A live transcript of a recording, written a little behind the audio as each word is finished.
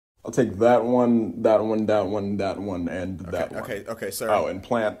I'll take that one, that one, that one, that one, and that one. Okay, sir. Oh, and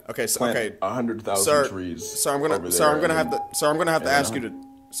plant. Okay, so plant 100,000 trees. Sir, I'm gonna have to ask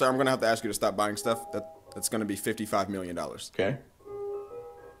you to stop buying stuff. That's gonna be $55 million. Okay.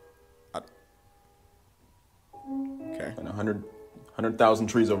 Okay. And 100,000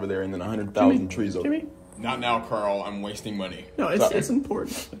 trees over there, and then 100,000 trees over. Jimmy? Not now, Carl. I'm wasting money. No, it's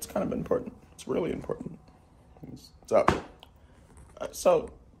important. It's kind of important. It's really important. So,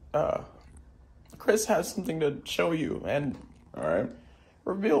 Kris has something to show you and All right.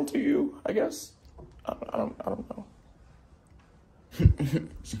 reveal to you, I guess. I don't know.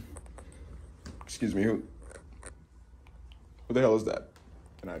 Excuse me. Who the hell is that?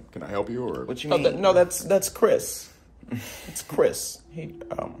 Can I help you or? What you No, mean? no, that's Kris. It's Kris. He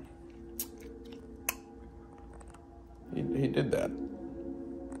did that.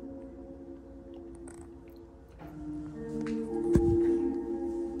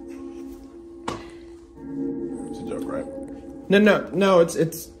 It's a joke, right? No.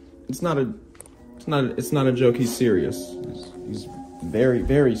 It's not a joke. He's serious. He's very,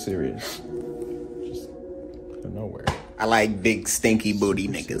 very serious. Just out of nowhere. I like big stinky booty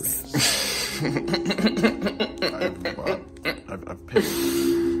niggas.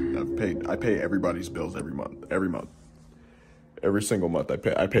 I pay everybody's bills every month. Every single month I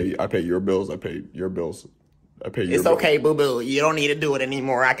pay your bills, I pay your bills. I pay your It's bills. okay, boo boo. You don't need to do it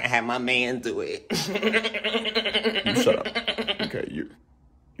anymore. I can have my man do it. You shut up. Okay,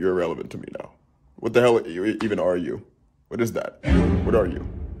 you're irrelevant to me now. What the hell even are you? What is that? What are you?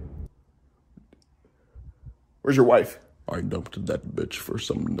 Where's your wife? I dumped that bitch for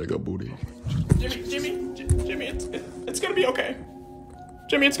some nigga booty. Jimmy, it's gonna be okay.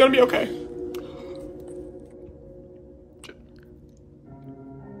 Jimmy, it's gonna be okay.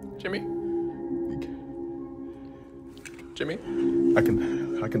 Jimmy,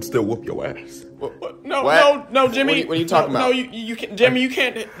 I can still whoop your ass. what? No, What? no, Jimmy. What are you talking about? No, you can't, Jimmy. You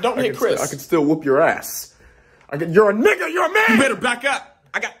can't. Don't hit Kris. I can still whoop your ass. You're a nigga. You're a man. You better back up.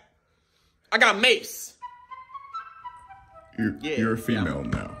 I got mace. You're a female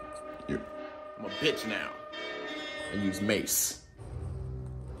now. I'm a bitch now. I use mace.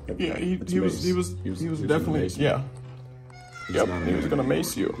 Yeah, he was definitely mace me. yeah. Yep, not a he was man gonna anymore.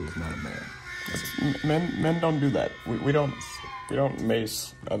 mace you. He's not a man. Men don't do that. We don't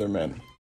mace other men.